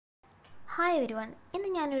Hi everyone, ഇന്ന്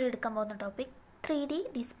ഞാനിവിടെ എടുക്കാൻ പോകുന്ന ടോപ്പിക് 3D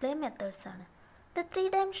ഡിസ്പ്ലേ മെത്തേഡ്സ് ആണ്. The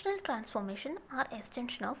three-dimensional transformation are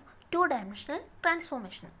extension of two-dimensional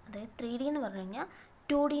transformation. അതായത് 3D എന്ന് പറഞ്ഞു കഴിഞ്ഞാൽ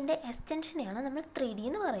 2Dൻ്റെ എക്സ്റ്റൻഷനെയാണ് നമ്മൾ 3D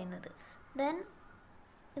എന്ന് പറയുന്നത്. ദെൻ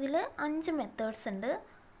ഇതിൽ 5 മെത്തേഡ്സ് ഉണ്ട്.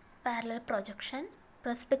 Parallel projection,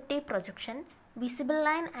 perspective projection, visible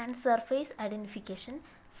line and surface identification,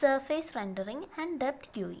 surface rendering and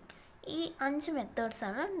depth queuing. ഈ 5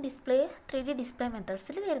 മെത്തേഡ്സാണ് 3D ഡിസ്പ്ലേ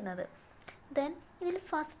മെത്തേഡ്സിൽ വരുന്നത്. ദെൻ ഇതിൽ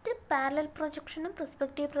ഫസ്റ്റ് പാരലൽ പ്രൊജക്ഷനും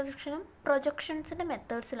പെർസ്പെക്റ്റീവ് പ്രൊജക്ഷനും പ്രൊജക്ഷൻസിൻ്റെ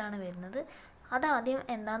മെത്തേഡ്സിലാണ് വരുന്നത്. അതാദ്യം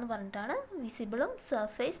എന്താണെന്ന് പറഞ്ഞിട്ടാണ് വിസിബിളും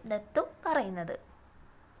സർഫേസ് ഡെപ്തും പറയുന്നത്.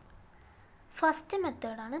 ഫസ്റ്റ്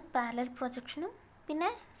മെത്തേഡാണ് പാരലൽ പ്രൊജക്ഷനും പിന്നെ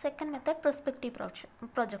സെക്കൻഡ് മെത്തേഡ് പെർസ്പെക്റ്റീവ്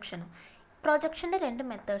പ്രൊജക്ഷനും. പ്രൊജക്ഷൻ്റെ 2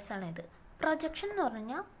 മെത്തേഡ്സാണ് ഇത്. പ്രൊജക്ഷൻ എന്ന് പറഞ്ഞു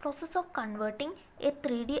കഴിഞ്ഞാൽ process of converting A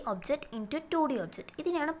 3D object into 2D object.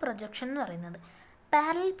 ഇതിനെയാണ് പ്രൊജക്ഷൻ എന്ന് പറയുന്നത്.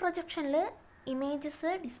 പാരലൽ പ്രൊജക്ഷനിൽ ഇമേജസ്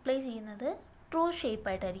ഡിസ്പ്ലേ ചെയ്യുന്നത് ട്രൂ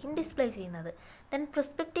ഷേപ്പായിട്ടായിരിക്കും ഡിസ്പ്ലേ ചെയ്യുന്നത്. Then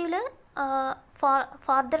പെർസ്പെക്റ്റീവിൽ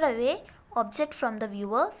farther away object from the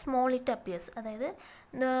viewer small it appears. അതായത്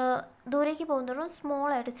ദൂരേക്ക് പോകുന്നതോറും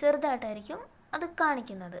സ്മോളായിട്ട് ചെറുതായിട്ടായിരിക്കും അത്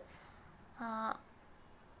കാണിക്കുന്നത്.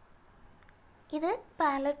 ഇത്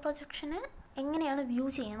പാരലൽ പ്രൊജക്ഷന് എങ്ങനെയാണ് വ്യൂ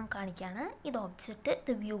ചെയ്യാൻ കാണിക്കുകയാണ്. ഇത് ഒബ്ജക്റ്റ്,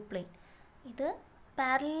 ഇത് വ്യൂ പ്ലെയിൻ. ഇത്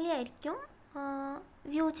പാരലലി ആയിരിക്കും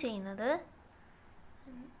വ്യൂ ചെയ്യുന്നത്.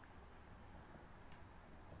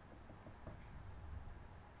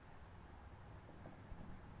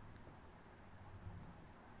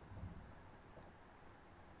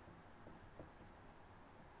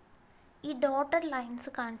 ഈ ഡോട്ടഡ് ലൈൻസ്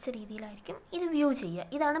കാണിച്ച രീതിയിലായിരിക്കും ഇത് വ്യൂ ചെയ്യുക.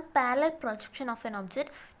 ഇതാണ് parallel projection of N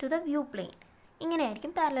object to the view plain.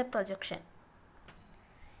 ഇങ്ങനെയായിരിക്കും പാരലൽ പ്രൊജക്ഷൻ.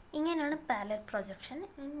 ഇങ്ങനെയാണ് parallel projection.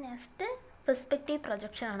 Next perspective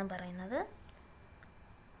projection ആണ് പറയുന്നത്.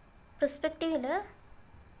 പെർസ്പെക്റ്റീവിൽ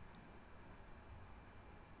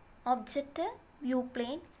ഒബ്ജക്റ്റ്, വ്യൂ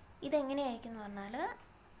പ്ലെയിൻ ഇതെങ്ങനെയായിരിക്കും എന്ന് പറഞ്ഞാൽ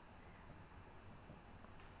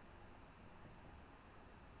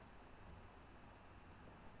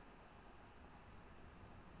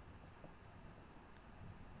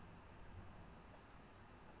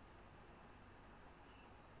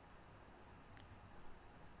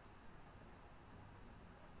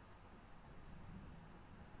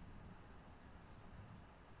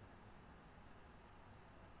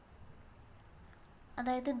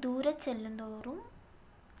അതായത് ദൂരെ ചെല്ലുന്തോറും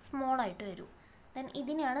സ്മോളായിട്ട് വരും. ദെൻ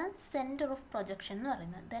ഇതിനെയാണ് സെൻറ്റർ ഓഫ് പ്രൊജക്ഷൻ എന്ന്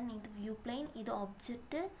പറയുന്നത്. ദെൻ ഇത് വ്യൂ പ്ലെയിൻ, ഇത്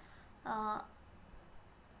ഒബ്ജക്റ്റ്,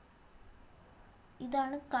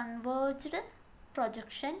 ഇതാണ് കൺവേർജ്ഡ്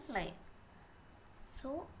പ്രൊജക്ഷൻ ലൈൻ. സോ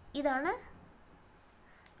ഇതാണ്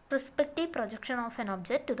perspective projection of N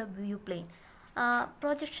object to the view plain.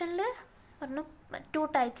 പ്രൊജക്ഷനിൽ പറഞ്ഞു 2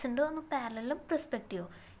 ടൈപ്സ് ഉണ്ട്. ഒന്ന് പാരലലും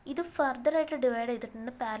പെർസ്പെക്റ്റീവും. ഇത് ഫർദറായിട്ട് ഡിവൈഡ്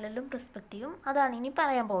ചെയ്തിട്ടുണ്ട്, പാരലലും പെർസ്പെക്റ്റീവും. അതാണ് ഇനി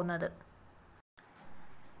പറയാൻ പോകുന്നത്.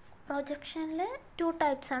 പ്രൊജക്ഷനിൽ 2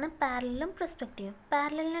 ടൈപ്സ് ആണ്, പാരലലും പെർസ്പെക്റ്റീവും.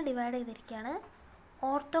 പാരലലിനെ ഡിവൈഡ് ചെയ്തിരിക്കുകയാണ്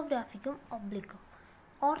ഓർത്തോഗ്രാഫിക്കും ഒബ്ലിക്കും.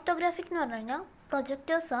 ഓർത്തോഗ്രാഫിക് എന്ന് പറഞ്ഞു കഴിഞ്ഞാൽ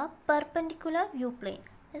പ്രൊജക്ടേഴ്സ് ആ പെർപെൻഡിക്കുലർ വ്യൂ പ്ലെയിൻ,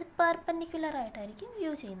 ഇത് പെർപെൻഡിക്കുലർ ആയിട്ടായിരിക്കും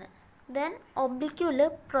വ്യൂ ചെയ്യുന്നത്. Then ഒബ്ലിക്യൂവിൽ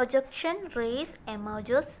projection raise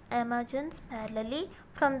emergence parallelly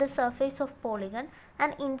from the surface of polygon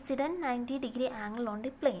and incident 90 degree angle on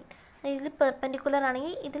the plain. ഇതിൽ പെർപെൻഡിക്കുലർ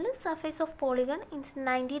ആണെങ്കിൽ ഇതിൽ സർഫേസ് ഓഫ് പോളിഗൺ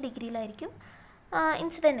 90 ഡിഗ്രിയിലായിരിക്കും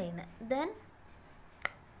ഇൻസിഡൻറ്റ് ചെയ്യുന്നത്. ദെൻ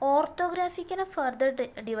ഓർത്തോഗ്രാഫിക്കിനെ ഫർദർ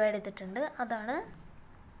ഡിവൈഡ് ചെയ്തിട്ടുണ്ട്. അതാണ്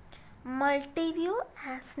മൾട്ടിവ്യൂ,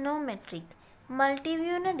 ആസ്നോമെട്രിക്.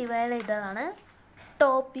 മൾട്ടിവ്യൂവിനെ ഡിവൈഡ് ചെയ്തതാണ്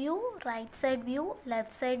top view, right side view,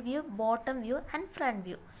 left side view, bottom view and front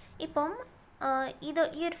view. ഇപ്പം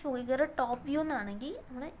ഈ ഒരു ഫിഗർ ടോപ്പ് വ്യൂ എന്നാണെങ്കിൽ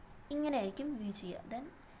നമ്മൾ ഇങ്ങനെയായിരിക്കും വ്യൂ ചെയ്യുക. ദെൻ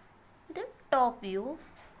ഇത് top view,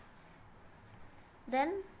 then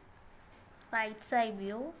right side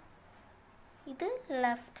view, ഇത്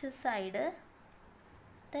ലെഫ്റ്റ് സൈഡ്,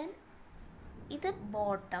 ദെൻ ഇത്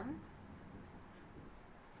ബോട്ടം,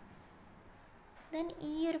 ദെൻ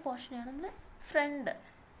ഈ ഒരു പോർഷനാണ് നമ്മൾ ഫ്രണ്ട്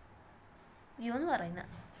വ്യൂ എന്ന് പറയുന്നത്.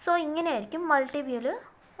 സോ ഇങ്ങനെയായിരിക്കും മൾട്ടി വ്യൂവിൽ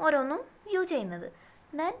ഓരോന്നും വ്യൂ ചെയ്യുന്നത്.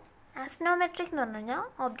 ദെൻ ആസ്നോമെട്രിക് എന്ന് പറഞ്ഞു കഴിഞ്ഞാൽ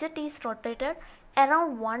object is rotated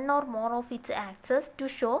around 1 or more of its access to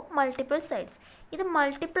show multiple sides. ഇത്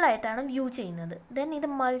മൾട്ടിപ്പിൾ ആയിട്ടാണ് വ്യൂ ചെയ്യുന്നത്. ദെൻ ഇത്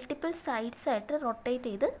മൾട്ടിപ്പിൾ സൈഡ്സ് ആയിട്ട് റൊട്ടേറ്റ്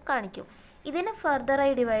ചെയ്ത് കാണിക്കും. ഇതിനെ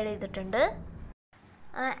ഫർദറായി ഡിവൈഡ് ചെയ്തിട്ടുണ്ട്.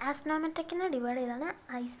 ആസ്നോമെട്രിക്കിനെ ഡിവൈഡ് ചെയ്താണ്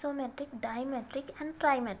ഐസോമെട്രിക്, ഡൈമെട്രിക് ആൻഡ്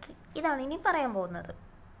ട്രൈമെട്രിക്. ഇതാണ് ഇനി പറയാൻ പോകുന്നത്.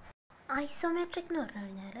 ഐസോമെട്രിക് എന്ന് പറഞ്ഞു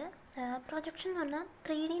കഴിഞ്ഞാൽ പ്രൊജക്ഷൻ എന്ന് പറഞ്ഞാൽ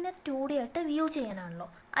 3Dനെ 2D ആയിട്ട് വ്യൂ ചെയ്യാനാണല്ലോ.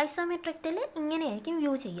 ഐസോമെട്രിക്കിൽ ഇങ്ങനെയായിരിക്കും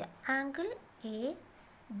വ്യൂ ചെയ്യുക. ആംഗിൾ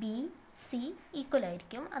ABC ഈക്വൽ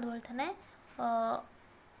ആയിരിക്കും. അതുപോലെ തന്നെ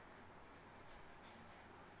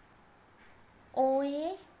OA,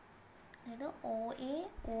 അതായത് OA,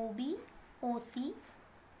 OB ഒ സി,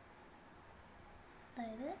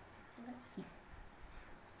 അതായത് സി.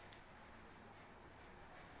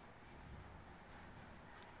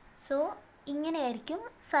 സോ ഇങ്ങനെയായിരിക്കും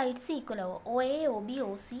സൈഡ്സ് ഈക്വൽ ആവുക. O A, O B,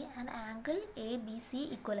 O C and angle A B C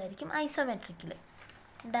equal ആയിരിക്കും ഐസോമെട്രിക്കിൽ.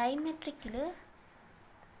 ഡൈമെട്രിക്കിൽ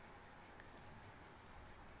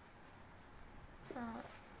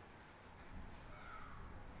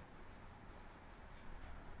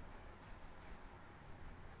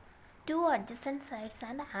to adjacent sides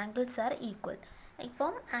and angles are equal.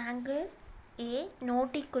 ഇപ്പം angle A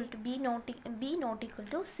not equal to B not equal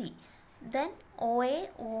to C, then O A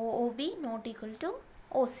O B not equal to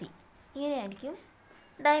O C. ഇങ്ങനെയായിരിക്കും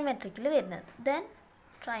ഡൈമെട്രിക്കിൽ വരുന്നത്. Then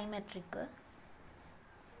ട്രൈമെട്രിക്ക്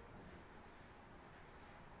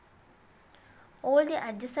all the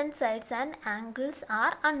adjacent sides and angles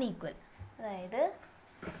are unequal. അതായത്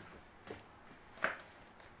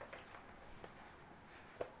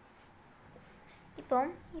ഇപ്പം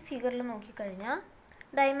ഈ ഫിഗറിൽ നോക്കിക്കഴിഞ്ഞാൽ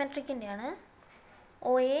ഡൈമെട്രിക്കിൻ്റെയാണ്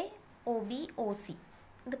O A O B O C.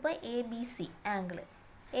 ഇതിപ്പോൾ A B C angle,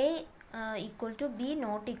 A equal to B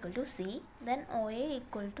not equal to C, then O A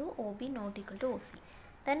equal to O B not equal to O C.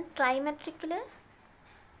 Then ട്രൈമെട്രിക്കിൽ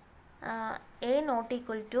A not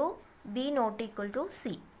equal to B not equal to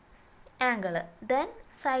C angle, then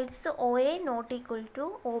sides O A not equal to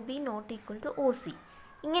O B not equal to O C.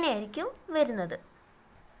 ഇങ്ങനെയായിരിക്കും വരുന്നത്.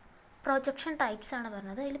 Projection types ആണ്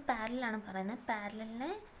പറഞ്ഞത്. അതിൽ പാരലലാണ് പറയുന്നത്. പാരലിനെ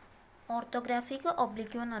orthographic,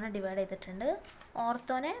 ഒബ്ലിക്യൂ എന്ന് പറഞ്ഞാൽ divide ചെയ്തിട്ടുണ്ട്.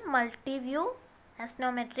 ഓർത്തോനെ multi view,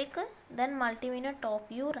 ആസ്നോമെട്രിക്, then multi വ്യൂവിനെ top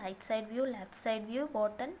view, right side view, left side view,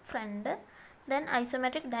 bottom, front, then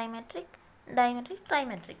isometric, dimetric,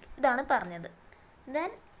 trimetric. ഇതാണ് പറഞ്ഞത്.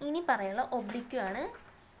 ദെൻ ഇനി പറയാനുള്ള ഒബ്ലിക്യൂ ആണ്.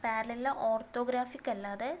 പാരലലിലെ ഓർത്തോഗ്രാഫിക്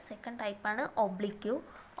അല്ലാതെ സെക്കൻഡ് ടൈപ്പാണ് ഒബ്ലിക്യൂ.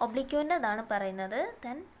 ഒബ്ലിക്യൂവിൻ്റെ ഇതാണ് പറയുന്നത്.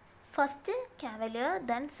 Then first Cavalier,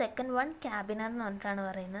 then second one ക്യാബിനർ എന്ന് പറഞ്ഞിട്ടാണ്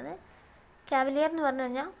പറയുന്നത്. കാവലിയർ എന്ന് പറഞ്ഞു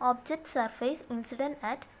കഴിഞ്ഞാൽ object surface incident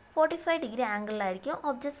at 45 degree ആംഗിളിലായിരിക്കും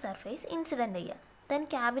object surface incident ചെയ്യുക. ദെൻ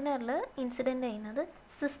ക്യാബിനറിൽ ഇൻസിഡൻറ്റ് ചെയ്യുന്നത്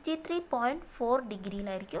 63.4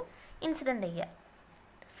 ഡിഗ്രിയിലായിരിക്കും ഇൻസിഡൻറ്റ് ചെയ്യുക.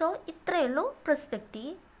 സോ ഇത്രയേ ഉള്ളൂ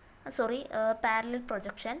പാരലൽ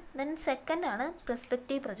പ്രൊജക്ഷൻ. ദെൻ സെക്കൻഡ് ആണ്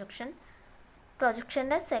പെർസ്പെക്റ്റീവ് പ്രൊജക്ഷൻ.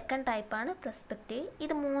 പ്രൊജക്ഷൻ്റെ സെക്കൻഡ് ടൈപ്പാണ് പെർസ്പെക്റ്റീവ്.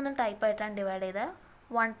 ഇത് 3 ടൈപ്പായിട്ടാണ് ഡിവൈഡ് ചെയ്തത്.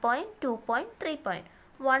 1 point, 2 point, 3 point.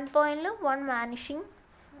 1 പോയിൻറ്റിൽ 1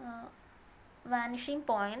 vanishing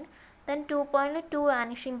point, then 2 പോയിൻറ്റിൽ 2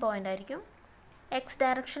 vanishing point ആയിരിക്കും X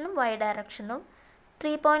ഡയറക്ഷനിലും Y ഡയറക്ഷനിലും.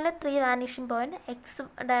 3 പോയിൻറ്റിൽ 3 vanishing point X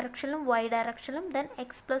ഡയറക്ഷനിലും Y ഡയറക്ഷനിലും, then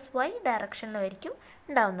X plus Y ഡയറക്ഷനിലും ആയിരിക്കും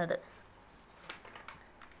ഉണ്ടാവുന്നത്.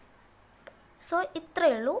 സോ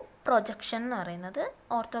ഇത്രയേ ഉള്ളൂ പ്രൊജക്ഷൻ എന്ന് പറയുന്നത്,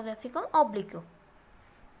 ഓർത്തോഗ്രാഫിക്കും ഒബ്ലിക്കും.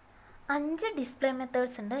 5 ഡിസ്പ്ലേ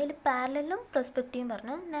മെത്തേഡ്സ് ഉണ്ട്. അതിൽ പാരലലും പെർസ്പെക്റ്റീവും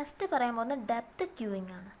പറഞ്ഞു. നെക്സ്റ്റ് പറയാൻ പോകുന്നത് ഡെപ്ത്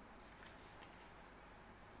ക്യൂയിങ് ആണ്.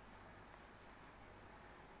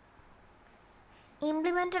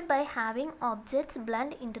 Implemented by having objects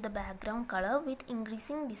blend into the background color with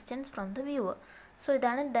increasing distance from the viewer. So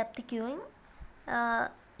ഇതാണ് depth queuing.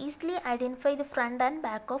 Easily identify the front and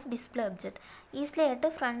back of display object. Easily ആയിട്ട്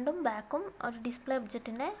ഫ്രണ്ടും ബാക്കും ഒരു display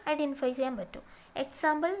ഒബ്ജക്റ്റിനെ identify ചെയ്യാൻ പറ്റും.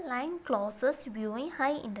 Example, line closes viewing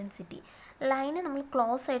high intensity. Line നമ്മൾ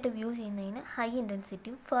close ആയിട്ട് വ്യൂ ചെയ്യുന്നതിന് ഹൈ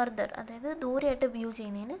ഇൻറ്റൻസിറ്റിയും, ഫർദർ അതായത് ദൂരെയായിട്ട് വ്യൂ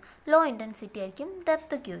ചെയ്യുന്നതിന് ലോ ഇൻറ്റൻസിറ്റി ആയിരിക്കും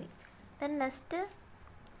depth queuing. Then next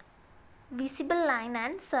visible line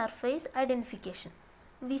and surface identification.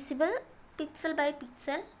 Visible pixel by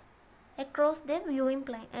pixel across the viewing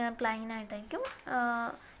പ്ലെയിനായിട്ടായിരിക്കും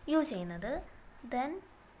use ചെയ്യുന്നത്. Then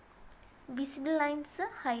visible lines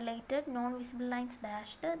highlighted, non visible lines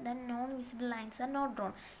dashed, then non visible lines are not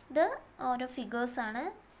drone. ഇത് ഓരോ ഫിഗേഴ്സാണ്.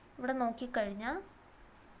 ഇവിടെ നോക്കിക്കഴിഞ്ഞാൽ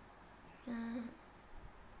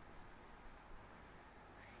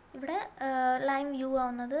ഇവിടെ line view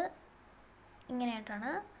ആവുന്നത്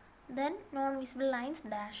ഇങ്ങനെയായിട്ടാണ്. Then non visible lines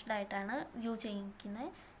dashed ആയിട്ടാണ് view ചെയ്യിക്കുന്നത്.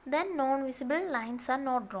 Then non visible lines are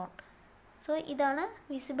not drone. So ഇതാണ്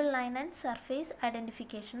visible line and surface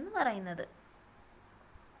identification എന്ന് പറയുന്നത്.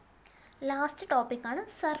 ലാസ്റ്റ് ടോപ്പിക്കാണ്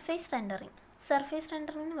സർഫേസ് റെൻഡറിങ്. സർഫേസ്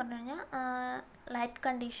റെൻഡറിങ് എന്ന് പറഞ്ഞു കഴിഞ്ഞാൽ light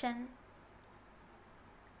condition,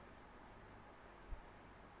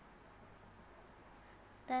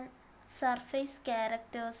 then surface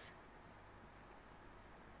characters,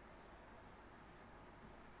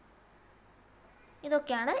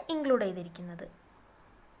 ഇതൊക്കെയാണ് ഇൻക്ലൂഡ് ചെയ്തിരിക്കുന്നത്.